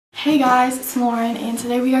Hey guys, it's Lauren, and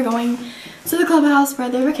today we are going to the clubhouse. We're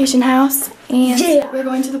at their vacation house, and we're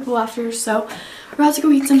going to the pool after, so we're about to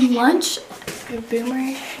go eat some lunch. Good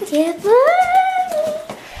Boomer. Yeah.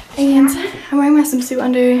 And I'm wearing my swimsuit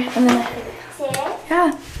under, and then,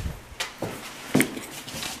 yeah.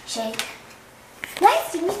 Shake.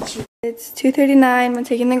 Nice to meet you. It's 2:39, we're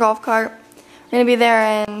taking the golf cart. We're gonna be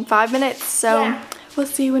there in 5 minutes, so we'll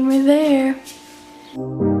see when we're there.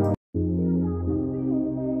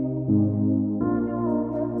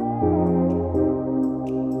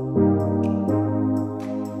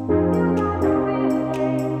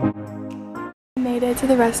 Made it to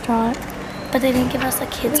the restaurant. But they didn't give us a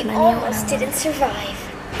kids menu. We almost didn't survive.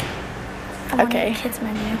 I wanted Okay. a kids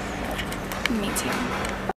menu. Me too.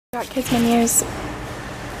 Got kids menus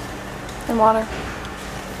and water.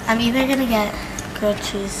 I'm either gonna get grilled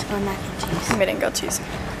cheese or mac and cheese. I'm getting grilled cheese.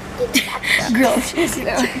 Grilled cheese, you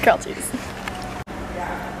know. Grilled cheese.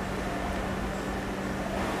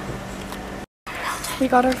 We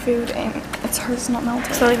got our food and it's hers not melted.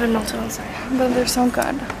 It's not even melted on side. But they're so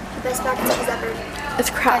good. The best mac and cheese ever. It's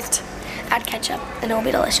Kraft. Add ketchup and it'll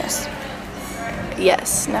be delicious.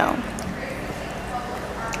 Yes, no.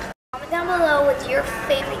 Comment down below with your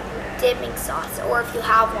favorite dipping sauce, or if you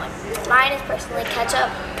have one. Mine is personally ketchup.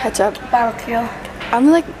 Ketchup. Barbecue. I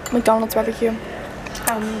only like McDonald's barbecue.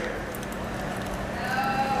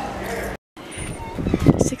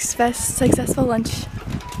 Successful lunch.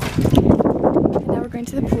 And now we're going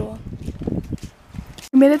to the pool.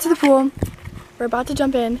 We made it to the pool. We're about to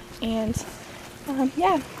jump in, and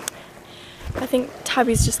yeah. I think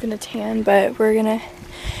Tabby's just gonna tan, but we're gonna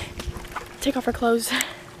take off our clothes.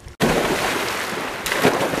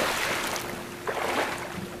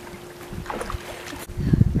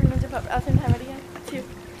 We're gonna jump up at the same time. Ready? 2.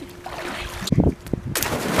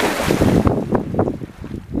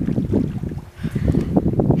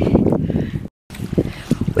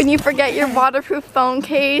 When you forget your waterproof phone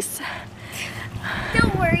case.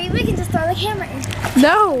 Don't worry, we can just throw the camera in.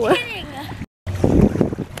 No! I'm kidding.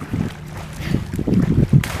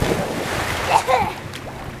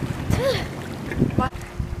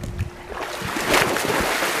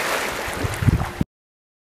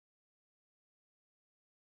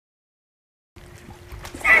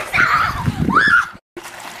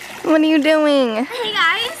 What are you doing? Hey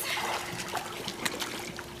guys.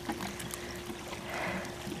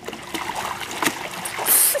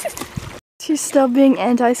 She's still being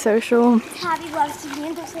antisocial. Tabby loves to be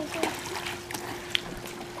antisocial.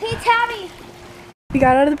 Hey Tabby. We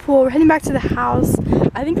got out of the pool. We're heading back to the house.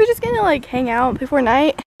 I think we're just gonna like hang out before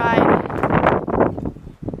night. Bye.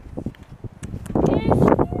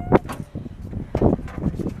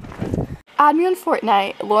 Add me on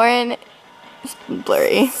Fortnite. Lauren,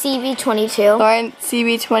 blurry. CV22. Lauren,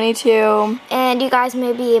 CB22. And you guys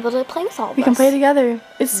may be able to play with all of We us. can play together.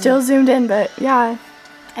 It's still zoomed in, but yeah.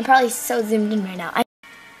 I'm probably so zoomed in right now.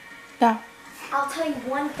 Yeah. I'll tell you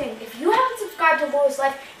one thing. If you haven't subscribed to Laura's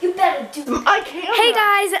Life, you better do it. I can't. Hey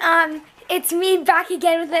guys, it's me back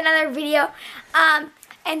again with another video.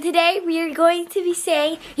 And today we are going to be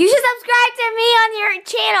saying you should subscribe to me on your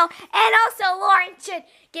channel, and also Lauren should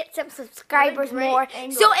get some subscribers more.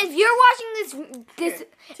 So if you're watching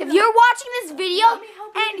this video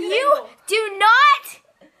and you do not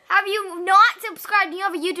subscribed and you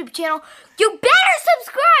have a YouTube channel, you better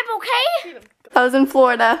subscribe, okay? I was in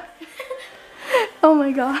Florida. Oh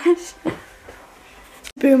my gosh.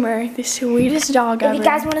 Boomer, the sweetest dog ever. If you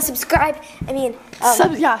guys want to subscribe,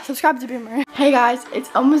 subscribe to Boomer. Hey guys, it's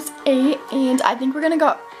almost 8 and I think we're gonna go,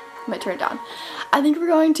 I might turn it down. I think we're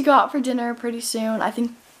going to go out for dinner pretty soon. I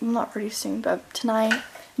think, well, not pretty soon, but tonight.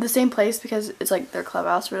 The same place because it's like their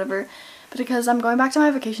clubhouse or whatever. But because I'm going back to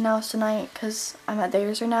my vacation house tonight because I'm at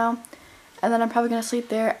theirs right now. And then I'm probably gonna sleep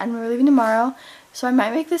there and we're leaving tomorrow. So I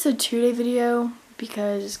might make this a 2-day video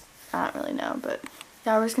because I don't really know, but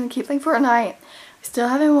yeah, we're just gonna keep playing Fortnite. We still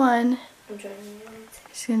haven't won. I'm joining you.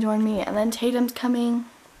 She's gonna join me, and then Tatum's coming.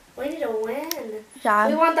 We need to win. Yeah.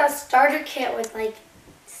 We want that starter kit with like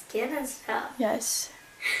skin and stuff. Yes.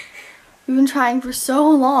 We've been trying for so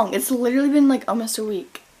long. It's literally been like almost a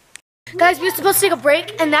week. Guys, we were supposed to take a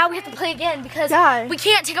break and now we have to play again because we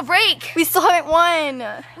can't take a break. We still haven't won.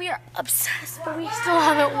 We are obsessed, but we still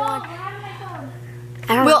haven't won.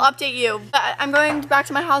 We'll update you. I'm going back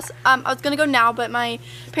to my house. I was gonna go now, but my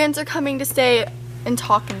parents are coming to stay and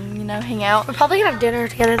talk and, you know, hang out. We're probably gonna have dinner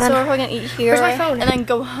together then. So we're probably gonna eat here. Where's my phone? And then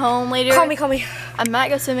go home later. Call me. I might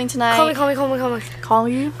go swimming tonight. Call me. Call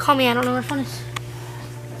you? Call me, I don't know where my phone is.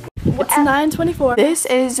 It's 9:24. This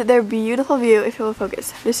is their beautiful view, if it will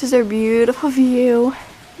focus. This is their beautiful view.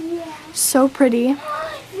 Yeah. So pretty.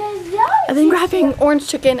 I think we're having orange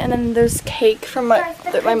chicken, and then there's cake from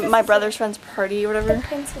my brother's friend's party or whatever.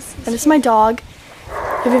 And this is my dog.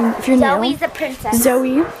 If you're Zoe's new. the princess.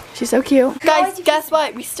 Zoe. She's so cute. Guys, guess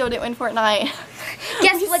what? We still didn't win Fortnite.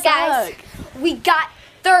 Guess what, guys? We got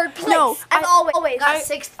 3rd place. No, as always. Got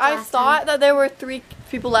 6th. I thought that there were 3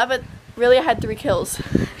 people left, but really I had 3 kills.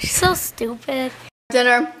 She's so stupid.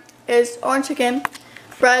 Dinner is orange chicken,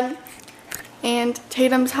 bread, and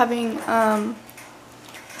Tatum's having, Tatum,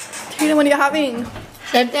 what are you having?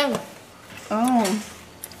 Same thing. Oh.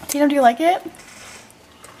 Tatum, do you like it?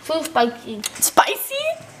 So spicy. Spicy?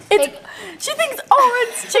 She thinks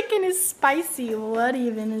orange chicken is spicy. What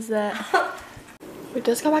even is that? We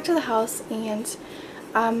just got back to the house, and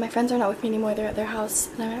my friends are not with me anymore. They're at their house,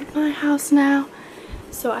 and I'm at my house now.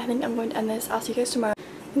 So I think I'm going to end this. I'll see you guys tomorrow.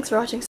 Thanks for watching.